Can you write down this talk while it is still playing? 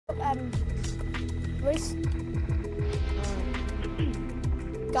Reece.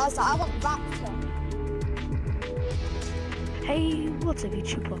 Guys, I want Raptor. Hey, what's up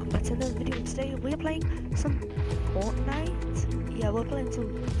YouTube? Welcome back to another video. Today we're playing some Fortnite. Yeah, we're playing some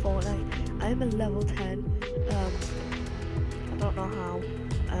Fortnite. I'm a level 10. I don't know how.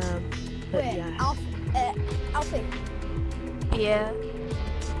 But Wait, yeah. Alfie. Yeah.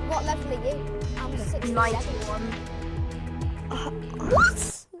 What level are you? I'm 67. 91.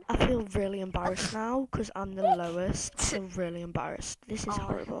 What? I feel really embarrassed now because I'm the lowest. I feel really embarrassed. This is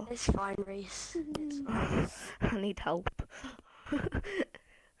horrible. It's fine, Reece. It's fine. I need help.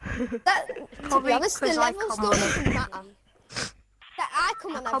 That, to be honest, the levels don't even matter. I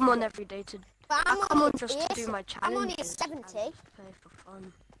come on every day to. But I come on just to do my challenges. I'm only a 70. Play for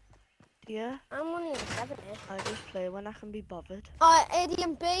fun. Yeah? I'm only a 70. I just play when I can be bothered. AD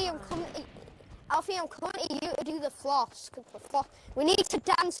and B, I'm coming to... Alfie, I'm coming to you to do the floss. We need to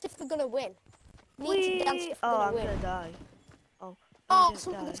dance if we're gonna win. We need to dance if we're gonna win. I'm gonna die. Oh,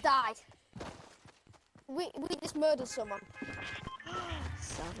 someone's died. We just murdered someone.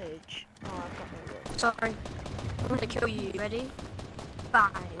 Savage. Oh, I've got no wood. Sorry. I'm gonna kill you. Ready?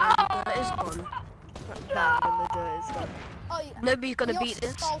 Bang. Oh! That is gone. Bang and the dirt is gone. Oh, yeah. Nobody's gonna beat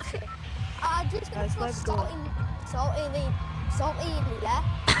this. I'm just gonna put salty in me, yeah?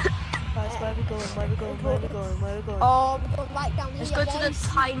 Guys, where are we going? Where are we going? Where are we going? Where are we going? Oh, we're going right down here, Let's go to the boys.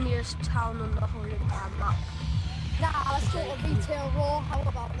 tiniest town on the whole entire map. Nah, let's go to Retail Raw. How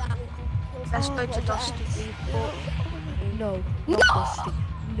about that? Let's go to Dusty Depot. No, No! not Dusty.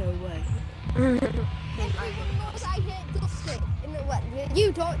 No way. Everyone knows I hate Dusty.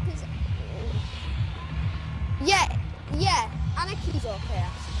 You don't, cause... Yeah, Anarchy's okay, I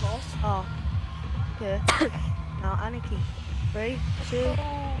suppose. Oh. Okay. Now, Anarchy. 3, 2,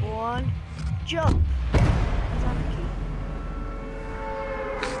 1, jump! There's Anarchy.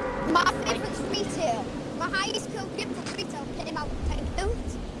 My favourite's Retail. My highest kill game for Retail came out with 10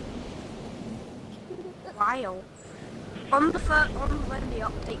 kills. Wow. When the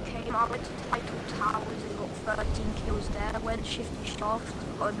update came, I went to Title Towers and got 13 kills there. Went Shifty Shaft,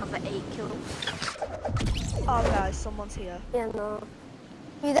 got another 8 kills. Oh guys, someone's here. Yeah, no.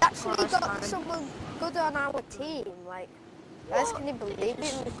 We've actually that's got fine. someone good on our team. Like, guys, can you believe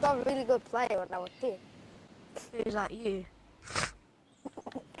it? We've got a really good player on our team. Who's that, you?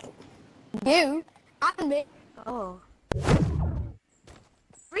 You and me. Oh.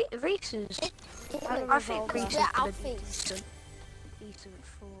 Reece is... I think Reece is gonna be decent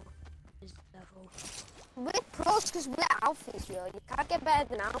for his level. We're pros because we're Alphys, yo. You can't get better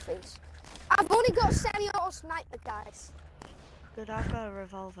than Alphys. I've only got semi-auto sniper, guys. Good, I've got a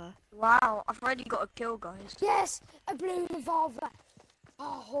revolver. Wow, I've already got a kill, guys. Yes, a blue revolver.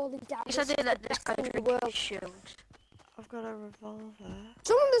 Oh, holy damn. Yes, I did let this guy drink his shield. I've got a revolver.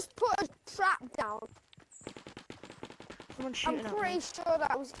 Someone just put a trap down. Someone's shooting I'm at me. pretty sure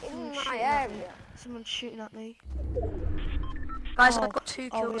that was in Someone's my shooting at me. area. Someone's shooting at me. Guys, Oh, I've got 2 we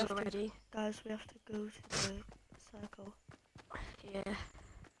kills have to- already. Guys, we have to go to the circle. Yeah.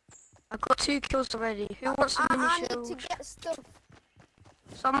 I've got 2 kills already. Who wants a mini I need shield? to get stuff.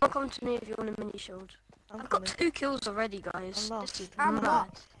 Someone come to me if you want a mini shield. I'm I've coming. got 2 kills already, guys. I'm This is I'm mad.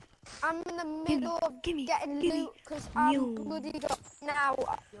 not. I'm in the middle of gimme, getting gimme. loot because I'm Mule. bloodied up now.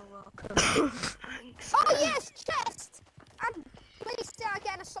 You're welcome. Thanks. Oh yes, chest! I'm pleased to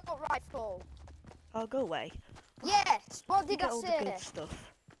get an assault rifle. Oh, go away. Yes, what You did get I all the say? good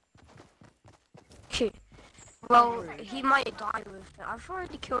stuff. Well, he might die with it. I've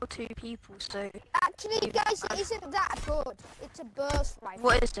already killed 2 people, so... Actually, guys, it isn't that good. It's a burst rifle.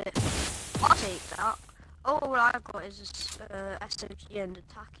 What is it? I'll take that. Oh, what I've got is this SMG and a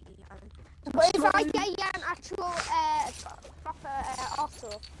tacky. But if I get an actual proper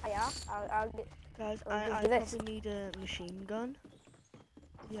auto, I'll get... Guys, I'll I give you this. probably need a machine gun.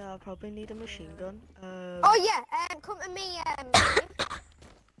 Yeah, I probably need a machine gun. Oh yeah, come to me,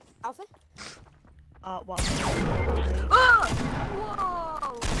 Alpha. What? Oh!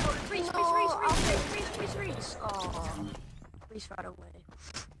 Whoa! Reece! Oh, Reece ran away.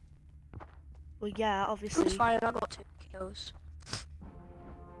 Well, yeah, obviously. It's fine, I got 2 kills.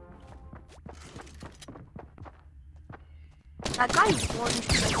 That guy's one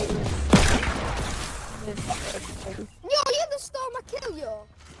with everything. Yo, you just stole my kill, yo.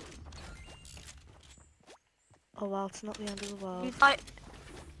 Oh wow, it's not the end of the world. You died.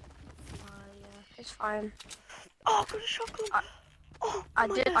 Yeah, it's fine. Oh, I got a shotgun.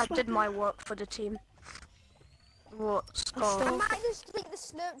 I did my work for the team. What's I going? might just drink the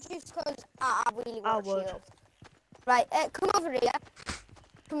slurp juice because I really want I would. shield. Right, come over here.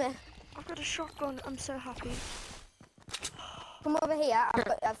 Come here. I've got a shotgun. I'm so happy. Come over here.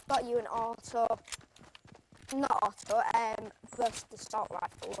 I've got you an auto. Not auto. Burst assault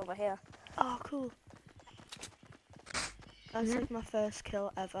rifle over here. Oh, cool. That's like my first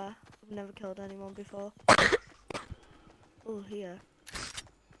kill ever. I've never killed anyone before. Oh, here.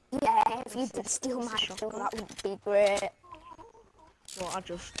 Yeah, if you What's did this? steal What's my the kill, shotgun? that would be great. Well, I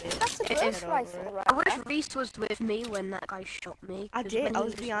just did. That's a Get burst over rifle, it. right? I wish Reece was with me when that guy shot me. I 'cause did, when I he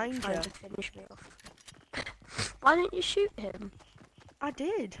was behind trying you. to finish me off. Why didn't you shoot him? I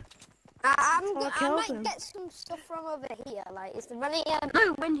did. I how I I killed might him. get some stuff from over here. Like, is there any?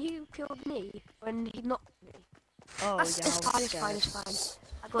 No, when he killed me, when he knocked me. Oh, That's yeah, just I was It's fine, it's scared. fine.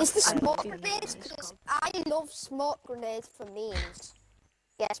 I got, It's the I got smoke two grenades, memories, because go. I love smoke grenades for memes.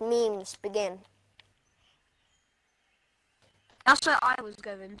 Yes, memes begin. That's where I was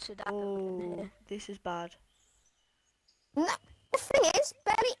going to that building Oh, here. this is bad. No, the thing is,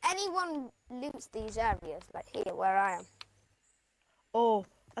 barely anyone loots these areas, like here where I am. Oh,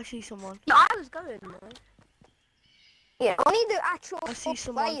 I see someone. Yeah, I was going there. Yeah, only the actual I see top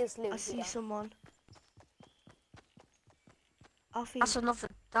someone. players loot I see here. someone. Alfie, That's another,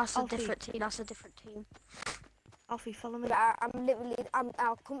 that's a Alfie. different team, that's a different team. Alfie, follow me. But I'm literally,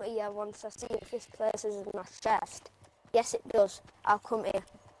 I'll come here once I see if this place is in my chest. Yes, it does. I'll come here.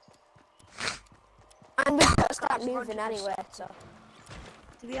 And we've got to start Guys, moving 100%. anyway, so.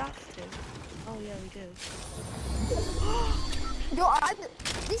 Do we have to? Oh, yeah, we do. Yo,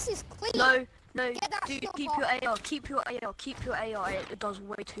 this is clean. No, no, Get that dude, stuff keep off. your AR, keep your AR, keep your AR, it does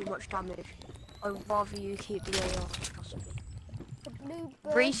way too much damage. I'd rather you keep the AR, trust me. The blue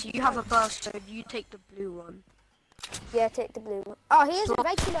bird. Reece, you have a burst, so you take the blue one. Yeah, take the blue one. Oh, here's a Swap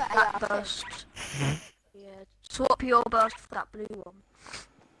regular that AR. burst. Yeah, swap your burst for that blue one.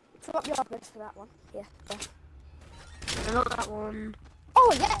 Swap your burst for that one. Yeah. And not that one.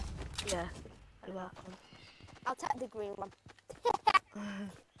 Oh, yeah. Yeah. You're welcome. I'll take the green one.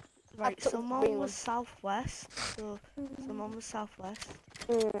 Right, took the someone green was one. southwest. So, someone was southwest.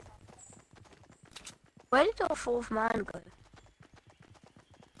 Mm. Where did our fourth man go?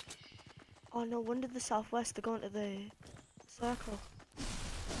 Oh no wonder the southwest, they're going to the circle.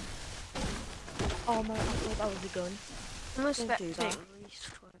 Oh man, I thought that was a gun. I'm Don't do expecting that. Reece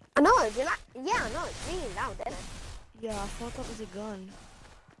for it. I know, do you like? Yeah, I know, it's really loud, isn't it? Yeah, I thought that was a gun.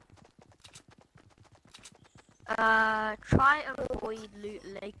 Try and avoid Loot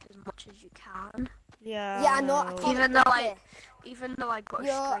Lake as much as you can. Yeah. Yeah, I know, I can't Even though get Even though I got a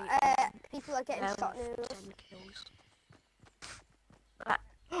Your, straight people are getting shot in the 10 kills.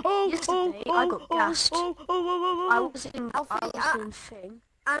 Oh, Yesterday, I got gassed. I was in, Alfie, I was in thing.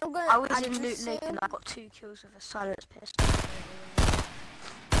 I'm gonna. I was in just Loot Lake assume- and I got 2 kills with a silence pistol.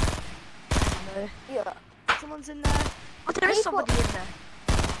 No. Yeah. Someone's in there. Oh, there is People- somebody in there.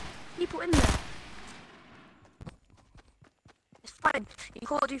 People in there. It's fine. You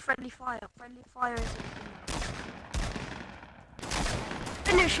can't do friendly fire. Friendly fire is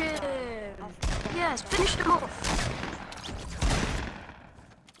finish him. Yes, finish him off.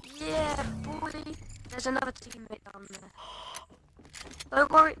 Yeah, boy. There's another teammate down there. Don't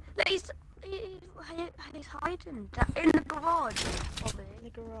worry. He's hiding in the garage. Probably. In the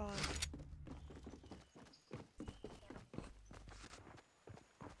garage.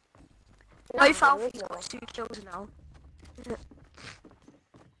 Both No, Alfie's no. got 2 kills now.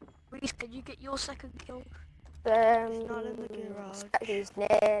 Reece, can you get your second kill? He's not in the garage. He's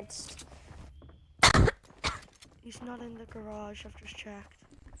neds. He's not in the garage, I've just checked.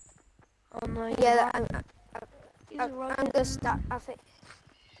 Oh no. Yeah, he's I'm running. gonna start. I think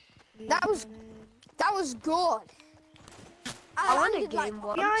He's That was- running. that was good. I won a landed, like, game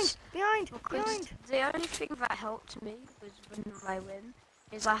once. Behind! Because Behind! the only thing that helped me was when my win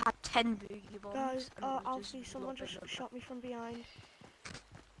is I had 10 boogie bombs. Guys, and it was Alfie, just someone lobbing just them. shot me from behind.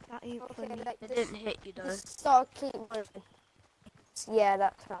 That ain't Okay, funny. like It this, didn't hit you though. this sort of keep moving. Yeah,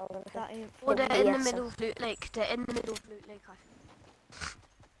 that's how I'm gonna hit. That ain't Well, funny. they're in the Yes, middle of Loot Lake. They're in the middle of Loot Lake, I think.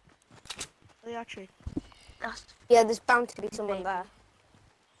 They actually. That's Yeah, there's bound to be someone Maybe. there.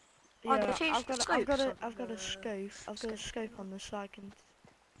 Oh, they Yeah, changed I've the got a scopes on scope. I've got a scope. scope on this so I can.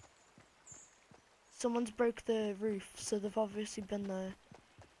 Someone's broke the roof, so they've obviously been there.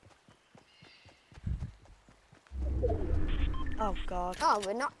 Oh god. Oh,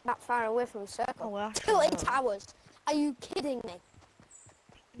 we're not that far away from the circle. Oh, we're actually Tilted not. Towers. Are you kidding me?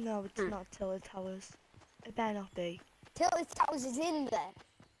 No, it's not Tilted Towers. It better not be. Tilted Towers is in there.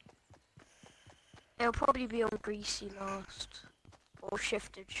 It'll probably be on Greasy last. Or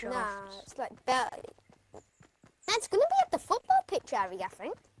Shifted Shafts. Nah, it's like better. It's gonna be at the football pitch area, I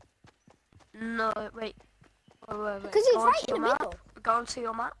think. No, wait. Wait. Because it's Go right onto in your the map. middle. Go onto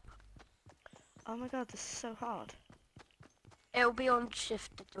your map. Oh my god, this is so hard. It'll be on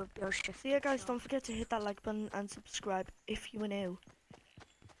shift. It'll be on shift. So yeah, guys, don't forget to hit that like button and subscribe if you are new.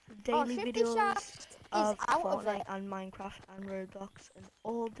 Oh, Daily Shifty videos Shaft is of out of Fortnite it. and Minecraft and Roblox and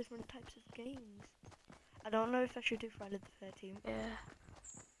all different types of games. I don't know if I should do Friday the 13th. Yeah.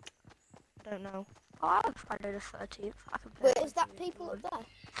 I don't know. Oh, I have Friday the 13th. I can play Wait, it is with that you if people you up want.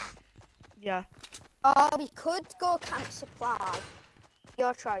 there? Yeah. Oh, we could go Camp Supply.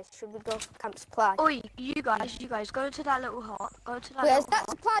 Your choice. Should we go for Camp Supply? Oi, you guys, go to that little hut. Go to that Wait, has little that hut.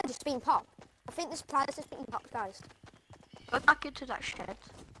 supply just been popped? I think the supply has just been popped, guys. Go back into that shed.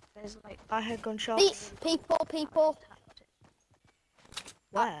 There's like... I heard gunshots. People.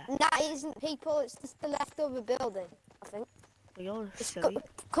 Where? That isn't people, it's just the leftover building, I think. Well, you're Just silly.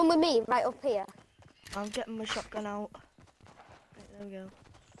 come with me, right up here. I'm getting my shotgun out. Right, there we go.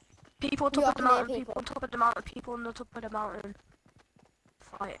 People on You're top of the near mountain, people. people on top of the mountain, people on the top of the mountain.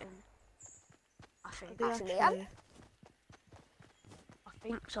 Fighting. I think. Are they Actually, actually? I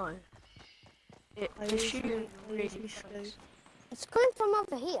think so. I It's shooting usually really stay. close. It's coming from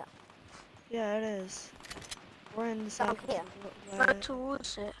over here. Yeah, it is. We're in the Down same here. Go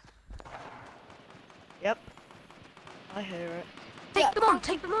towards it. Yep. I hear it. Take them on,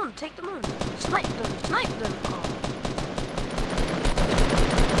 take them on, take them on. Snipe them, snipe them. Oh.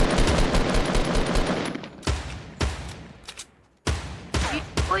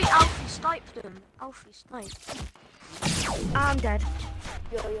 Oi, Alfie, snipe them. Alfie, snipe. I'm dead.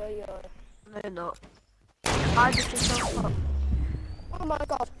 Yo. No, they're not. I just yourself up. Oh my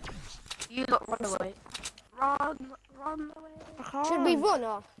god. You lot run away. Run away. I can't. Should we run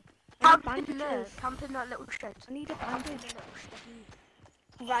or? I need Camp in there, bandages. camp in that little shed. I need a Camp in bandage. the little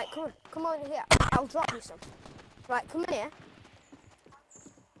shed. Right, come on here. I'll drop you some. Right, come in here.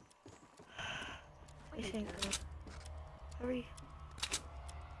 This ain't good. Hurry.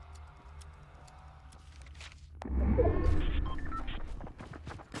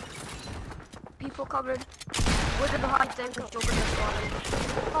 People coming. We're gonna hide them because you're gonna find.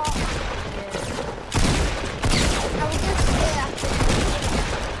 Oh, Yeah. I will just stay after.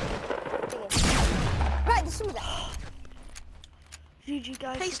 Right, there's some of that. GG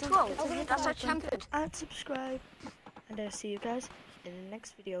guys. Phase Don't 12. forget to hit That's that actually button good. and subscribe. And I'll see you guys in the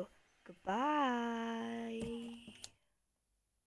next video. Goodbye.